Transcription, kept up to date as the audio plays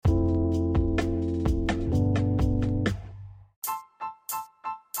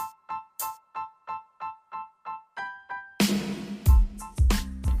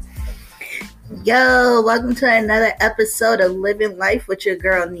Yo, welcome to another episode of Living Life with your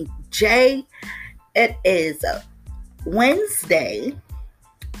girl, Nick J. It is Wednesday.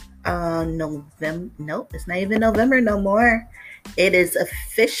 It's not even November no more. It is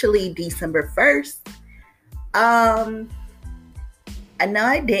officially December 1st. I know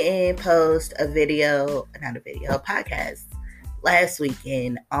I didn't post a podcast last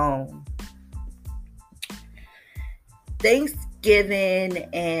weekend on Thanksgiving,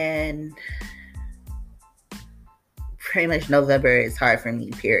 and pretty much November is hard for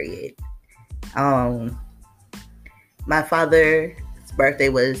me, period. My father's birthday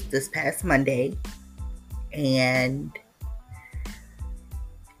was this past Monday, and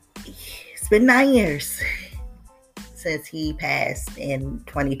it's been 9 years since he passed in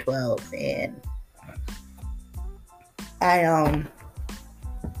 2012, and I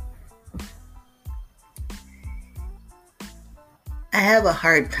have a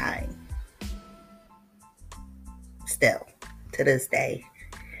hard time still to this day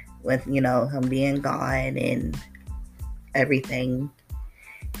with, him being gone and everything.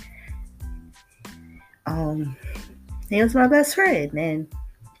 He was my best friend,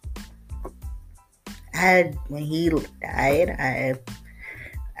 and when he died,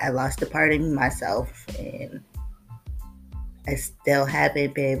 I lost a part of myself, and I still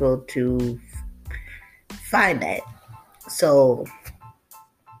haven't been able to find that. So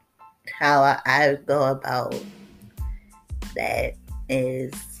how I go about that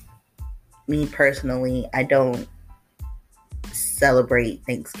is, me personally, I don't celebrate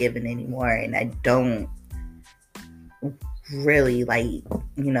Thanksgiving anymore, and I don't really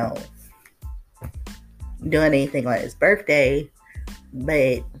doing anything on his birthday.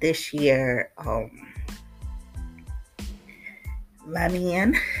 But this year, my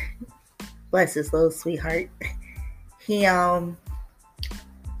man, bless his little sweetheart, he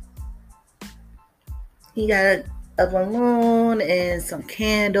got a balloon and some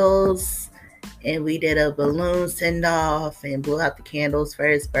candles, and we did a balloon send-off and blew out the candles for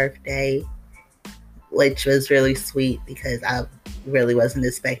his birthday, which was really sweet because I really wasn't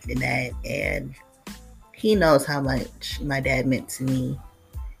expecting that, and he knows how much my dad meant to me.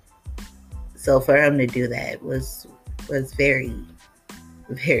 So for him to do that was very,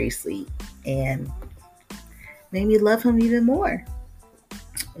 very sweet, and made me love him even more.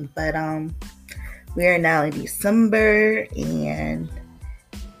 But we are now in December, and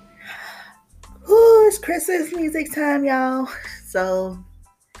it's Christmas music time, y'all. So,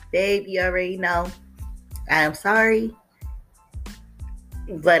 babe, you already know. I'm sorry,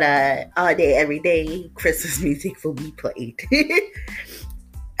 but all day, every day, Christmas music will be played.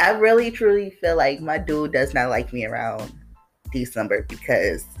 I really, truly feel like my dude does not like me around December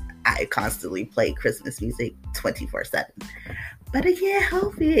because I constantly play Christmas music 24/7. But I can't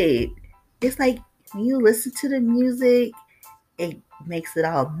help it. It's like when you listen to the music, it makes it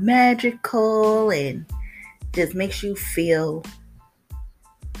all magical and just makes you feel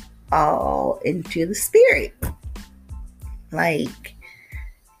all into the spirit. Like,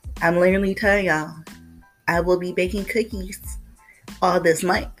 I'm literally telling y'all, I will be baking cookies all this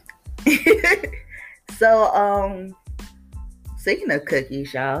month. So, speaking of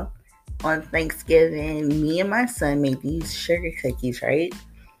cookies, y'all, on Thanksgiving, me and my son made these sugar cookies, right?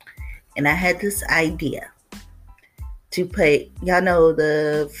 And I had this idea to put, y'all know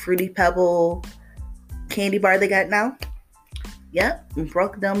the Fruity Pebble candy bar they got now? Yep, we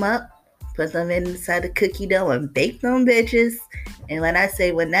broke them up, put them inside the cookie dough, and baked them bitches. And when I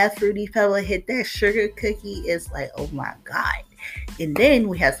say, when that Fruity Pebble hit that sugar cookie, it's like, oh my God. And then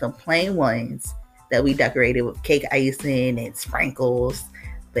we had some plain ones that we decorated with cake icing and sprinkles.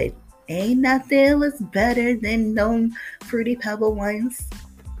 But ain't nothing was better than them Fruity Pebble ones.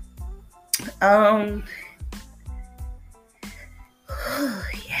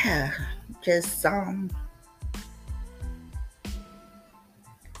 Yeah, just I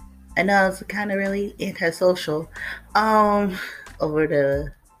know it's kind of really antisocial over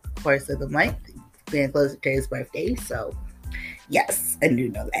the course of the month, being closer to his birthday. So yes, I do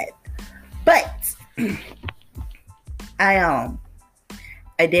know that. But I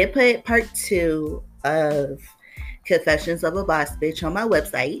did put part 2 of Confessions of a Boss Bitch on my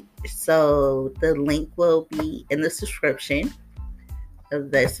website, so the link will be in the description of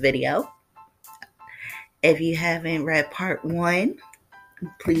this video. If you haven't read part 1,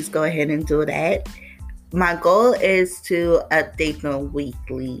 please go ahead and do that. My goal is to update them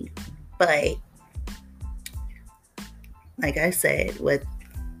weekly, but like I said, with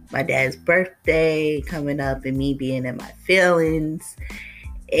my dad's birthday coming up and me being in my feelings,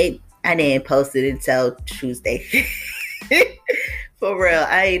 I didn't post it until Tuesday For real,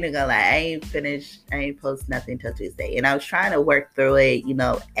 I ain't even gonna lie. I ain't post nothing till Tuesday. And I was trying to work through it,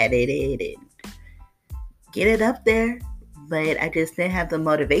 edit it and get it up there. But I just didn't have the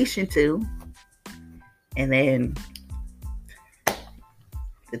motivation to. And then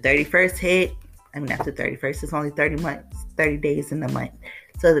the 31st hit. I mean, not the 31st. It's only 30 days in the month.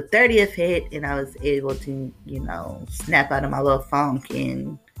 So the 30th hit, and I was able to, snap out of my little funk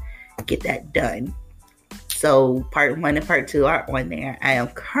and get that done. So part 1 and part 2 are on there. I am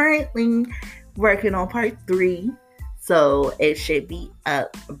currently working on part 3. So it should be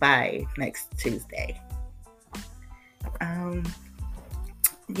up by next Tuesday.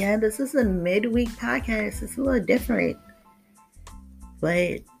 Yeah, this is a midweek podcast. It's a little different.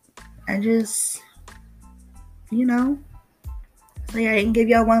 But I just, I didn't give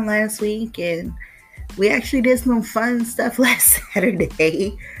y'all one last week. And we actually did some fun stuff last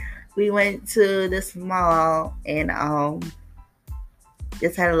Saturday. We went to this mall and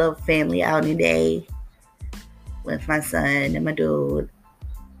just had a little family outing day with my son and my dude.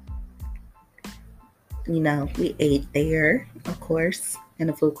 We ate there, of course, in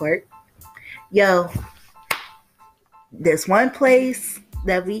the food court. Yo, this one place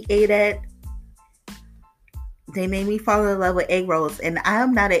that we ate at, they made me fall in love with egg rolls. And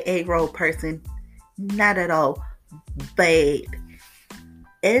I'm not an egg roll person. Not at all. But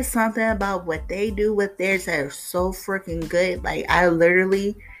it's something about what they do with theirs that are so freaking good. Like, I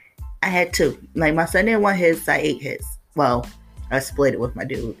had 2. Like, my son didn't want his, so I ate his. Well, I split it with my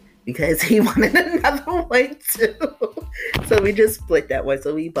dude because he wanted another one too. So we just split that one.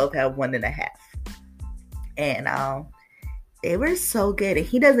 So we both have 1.5. And they were so good. And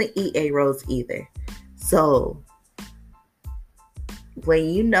he doesn't eat egg rolls either. So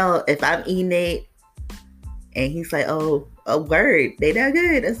when if I'm eating it and he's like, oh, a word, they that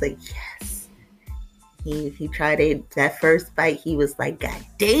good. It's like, yes. He tried it. That first bite, he was like, God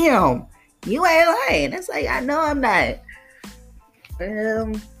damn, you ain't lying. It's like, I know I'm not.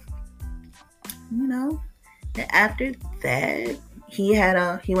 And after that, he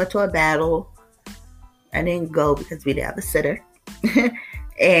went to a battle. I didn't go because we didn't have a sitter.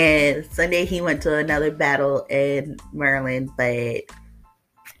 And Sunday he went to another battle in Maryland, but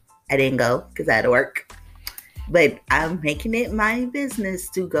I didn't go because I had to work. But I'm making it my business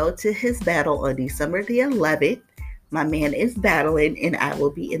to go to his battle on December the 11th. My man is battling, and I will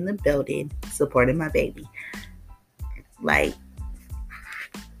be in the building supporting my baby. Like,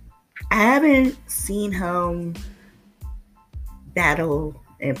 I haven't seen him battle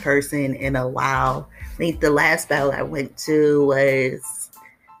in person in a while. I think the last battle I went to was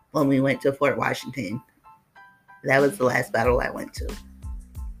when we went to Fort Washington. That was the last battle I went to.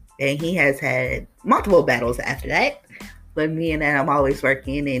 And he has had multiple battles after that. But me and that, I'm always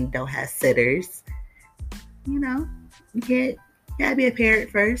working and don't have sitters. You gotta be a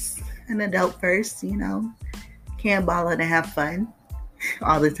parent first, an adult first, Can't ball and have fun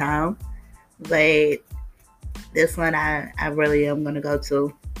all the time. But this one I really am going to go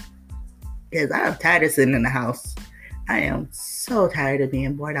to. Because I'm tired of sitting in the house. I am so tired of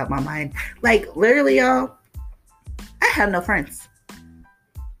being bored out my mind. Like, literally, y'all, I have no friends.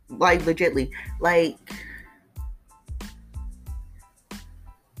 Like, legitly. Like,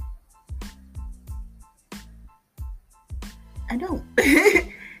 I don't.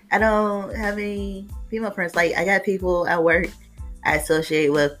 I don't have any female friends. Like, I got people at work I associate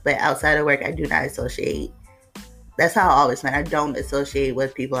with, but outside of work, I do not associate. That's how I always been. I don't associate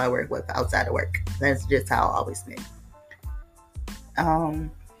with people I work with outside of work. That's just how I always been.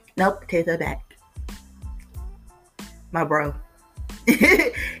 Nope, take that back. My bro.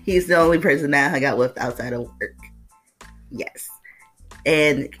 He's the only person that I hung out with outside of work. Yes.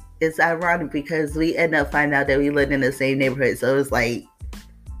 And it's ironic because we end up finding out that we lived in the same neighborhood. So it's like,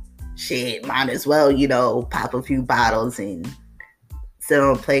 shit, might as well, pop a few bottles and sit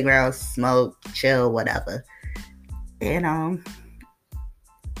on the playground, smoke, chill, whatever. And,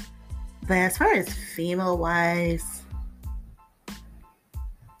 but as far as female-wise,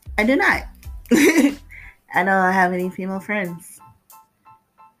 I do not. I don't have any female friends.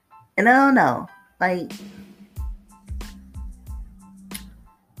 And I don't know. Like,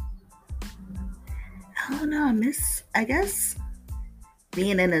 I don't know. I guess,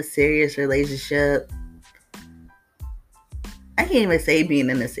 being in a serious relationship. I can't even say being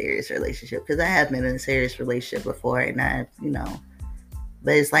in a serious relationship because I have been in a serious relationship before and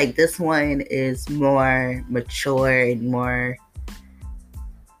but it's like this one is more mature and more,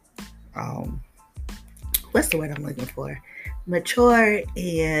 what's the word I'm looking for? Mature,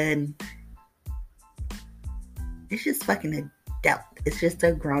 and it's just fucking adult. It's just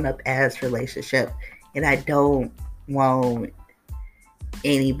a grown-up ass relationship, and I don't want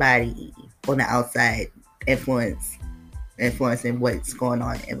anybody on the outside influencing what's going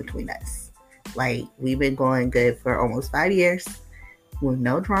on in between us. Like, we've been going good for almost 5 years with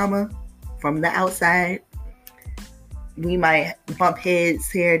no drama from the outside. We might bump heads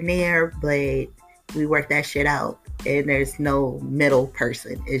here and there, but we work that shit out. And there's no middle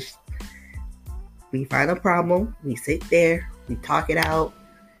person. It's we find a problem, we sit there, we talk it out,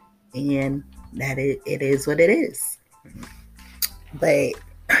 and it is what it is. But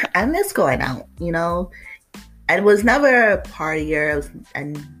I miss going out, you know. I was never a partier.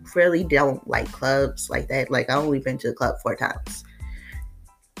 I really don't like clubs like that. Like, I only been to the club 4 times.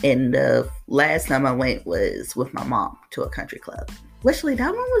 And the last time I went was with my mom to a country club. Literally,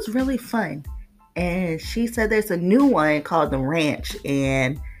 that one was really fun. And she said there's a new one called The Ranch,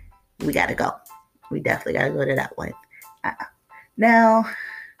 and we gotta go. We definitely gotta go to that one. Now,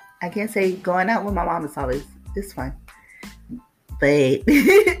 I can't say going out with my mom is always it's fun. But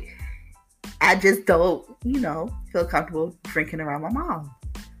I just don't, feel comfortable drinking around my mom.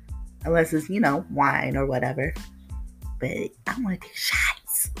 Unless it's, wine or whatever. But I want to take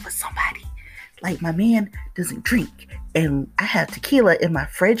shots with somebody. Like, my man doesn't drink. And I have tequila in my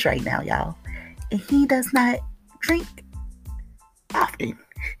fridge right now, y'all. And he does not drink often.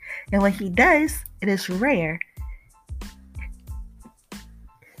 And when he does, it is rare.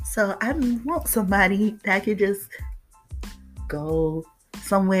 So I want somebody that could just go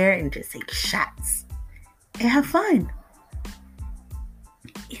somewhere and just take shots and have fun.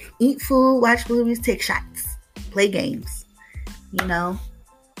 Eat food, watch movies, take shots, play games. I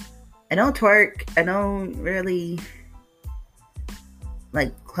don't twerk. I don't really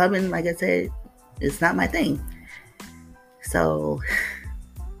like clubbing. Like I said, it's not my thing. So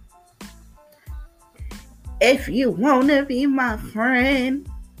if you want to be my friend,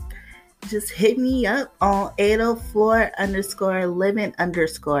 just hit me up on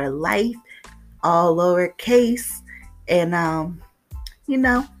 804_living_life, all lowercase, and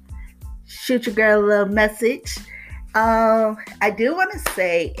shoot your girl a little message. I do want to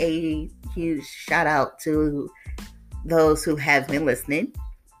say a huge shout out to those who have been listening.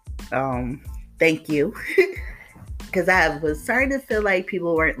 Thank you. Because I was starting to feel like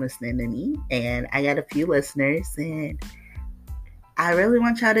people weren't listening to me, and I got a few listeners, and I really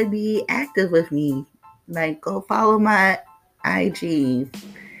want y'all to be active with me. Like, go follow my IG.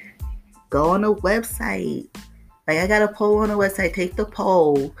 Go on the website. Like, I got a poll on the website. Take the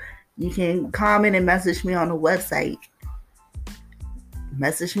poll. You can comment and message me on the website.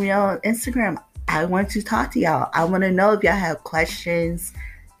 Message me on Instagram. I want to talk to y'all. I want to know if y'all have questions,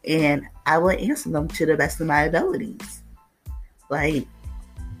 and I will answer them to the best of my abilities. Like,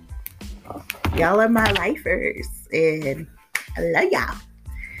 y'all are my lifers, and I love y'all.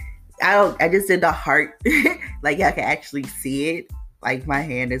 I just did the heart. Like, y'all can actually see it. Like, my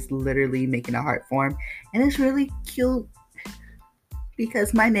hand is literally making a heart form. And it's really cute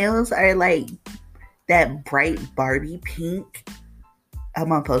because my nails are like that bright Barbie pink. I'm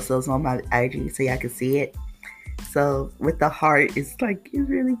going to post those on my IG so y'all can see it. So with the heart, it's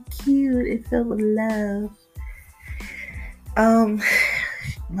really cute. It's filled with love.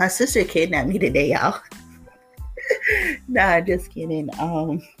 My sister kidnapped me today, y'all. Nah, just kidding.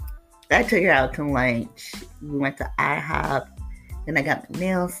 I took her out to lunch. We went to IHOP. Then I got my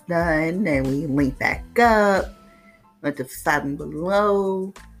nails done. Then we linked back up. Went to Five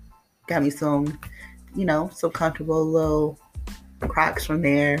Below. Got me some, some comfortable little Crocs from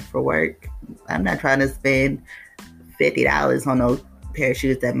there for work. I'm not trying to spend $50 on those pair of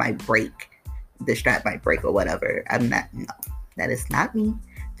shoes that might break. The strap might break or whatever. No. That is not me.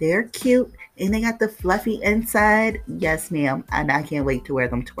 They're cute. And they got the fluffy inside. Yes, ma'am. And I can't wait to wear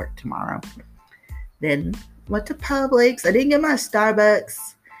them to work tomorrow. Then went to Publix. I didn't get my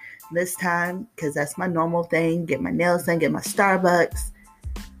Starbucks this time because that's my normal thing. Get my nails done, get my Starbucks.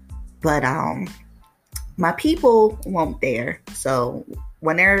 But my people weren't there. So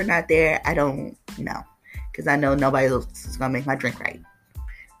when they're not there, I don't know. Because I know nobody else is going to make my drink right.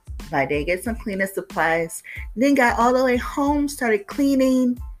 But I did get some cleaning supplies. Then got all the way home, started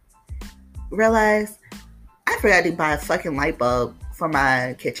cleaning. Realized I forgot to buy a fucking light bulb for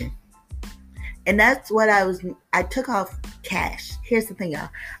my kitchen. And that's what I took off cash. Here's the thing, y'all.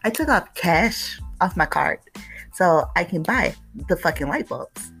 I took off cash off my card so I can buy the fucking light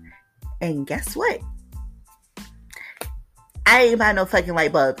bulbs. And guess what? I ain't buy no fucking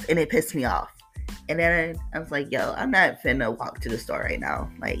light bulbs, and it pissed me off. And then I was like, yo, I'm not finna walk to the store right now.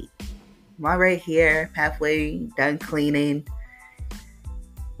 Like, I'm right here, halfway done cleaning.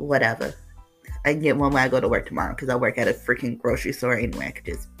 Whatever. I can get one when I go to work tomorrow because I work at a freaking grocery store anyway. I could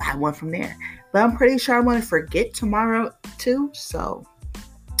just buy one from there. But I'm pretty sure I'm going to forget tomorrow too. So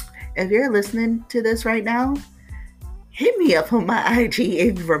if you're listening to this right now, hit me up on my IG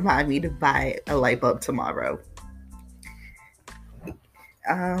and remind me to buy a light bulb tomorrow.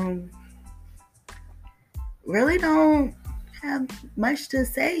 Really don't have much to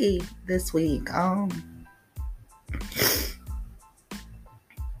say this week. Other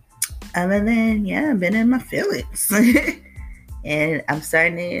than, I've been in my feelings. And I'm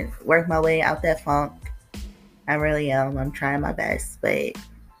starting to work my way out that funk. I really am. I'm trying my best. But,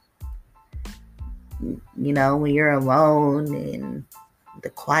 when you're alone and the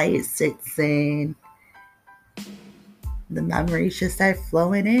quiet sits in, the memories just start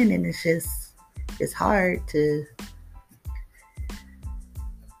flowing in. And it's hard to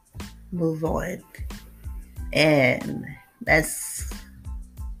move on. And that's,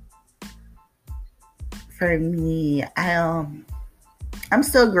 for me, I'm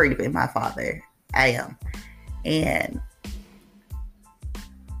still grieving my father. I am. And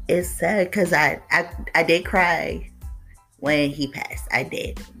it's sad because I did cry when he passed. I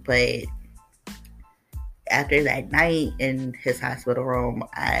did. But after that night in his hospital room,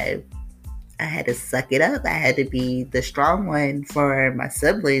 I had to suck it up. I had to be the strong one for my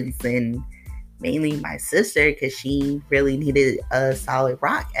siblings and mainly my sister, because she really needed a solid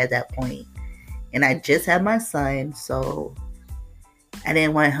rock at that point. And I just had my son, so I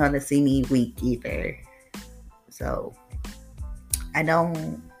didn't want her to see me weak either. So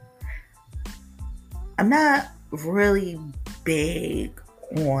I'm not really big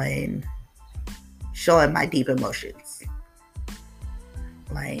on showing my deep emotions.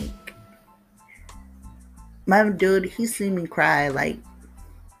 Like, my dude, he's seen me cry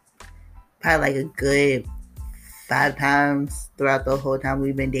probably a good 5 times throughout the whole time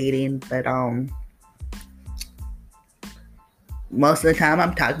we've been dating. But most of the time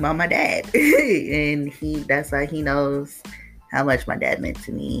I'm talking about my dad. And that's why he knows how much my dad meant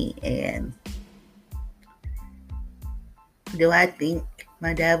to me. And do I think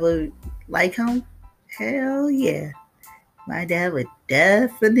my dad would like him? Hell yeah. My dad would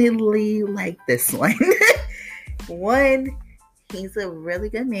definitely like this one. One, he's a really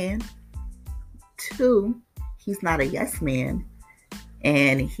good man. 2, he's not a yes man.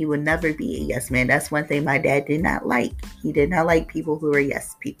 And he would never be a yes man. That's one thing my dad did not like. He did not like people who are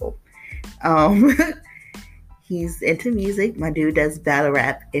yes people. He's into music. My dude does battle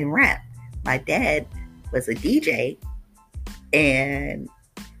rap and rap. My dad was a DJ and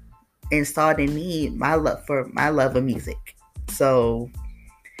installed in me my love of music. So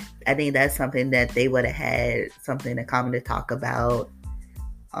I think that's something that they would have had something in common to talk about.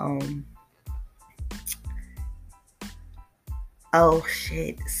 Oh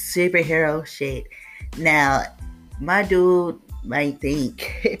shit, superhero shit. Now, my dude might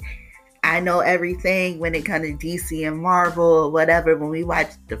think I know everything when it comes to DC and Marvel or whatever. When we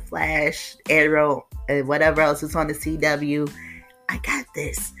watch The Flash, Arrow, and whatever else is on the CW, I got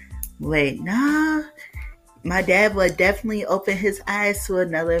this. Wait, nah. My dad would definitely open his eyes to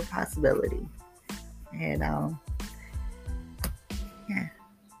another possibility. And yeah.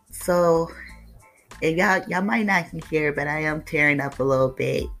 So if y'all might not can hear, but I am tearing up a little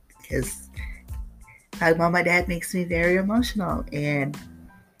bit because talking about my dad makes me very emotional, and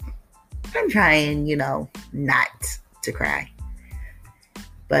I'm trying, not to cry.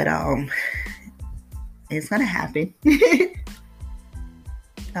 But it's gonna happen.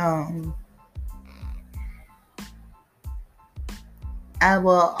 I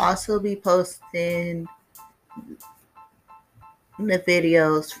will also be posting the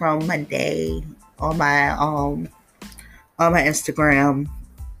videos from Monday on my Instagram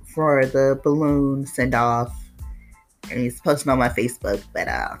for the balloon send off. And he's posting on my Facebook, but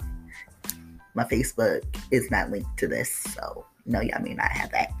my Facebook is not linked to this, so y'all may not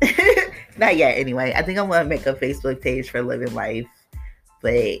have that. Not yet, anyway. I think I'm gonna make a Facebook page for Living Life,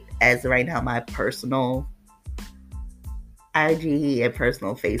 but as of right now, my personal IG and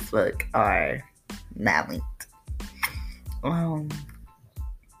personal Facebook are not linked.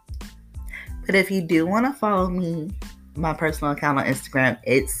 But if you do want to follow me, my personal account on Instagram,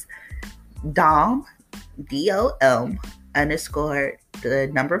 it's Dom, DOM _ the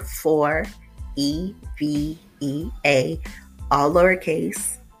number 4 EVEA, all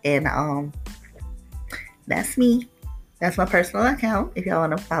lowercase, and that's me. That's my personal account. If y'all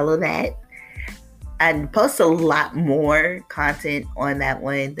want to follow that, I post a lot more content on that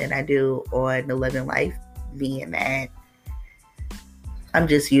one than I do on the Living Life, being that I'm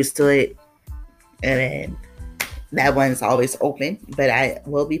just used to it, and then that one's always open. But I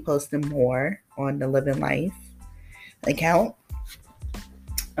will be posting more on the Living Life account.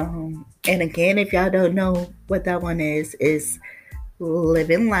 And again, if y'all don't know what that one is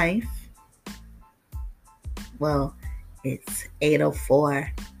living life. Well, it's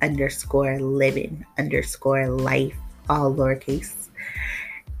 804_living_life, all lowercase.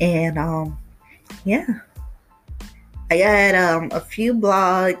 And yeah. I got a few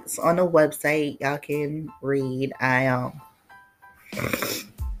blogs on the website y'all can read. I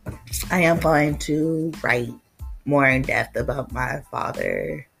am going to write more in depth about my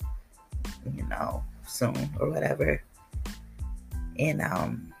father, soon or whatever. And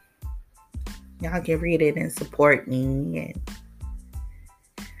y'all can read it and support me and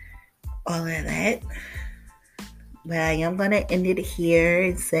all of that. But I am going to end it here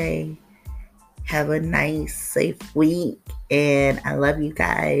and say, have a nice, safe week. And I love you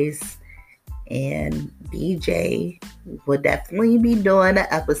guys. And DJ will definitely be doing an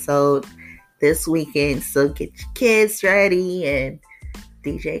episode this weekend. So get your kids ready. And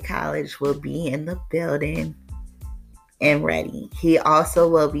DJ College will be in the building and ready. He also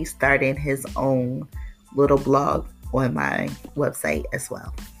will be starting his own little blog on my website as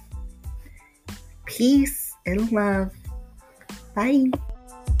well. Peace and love. Bye.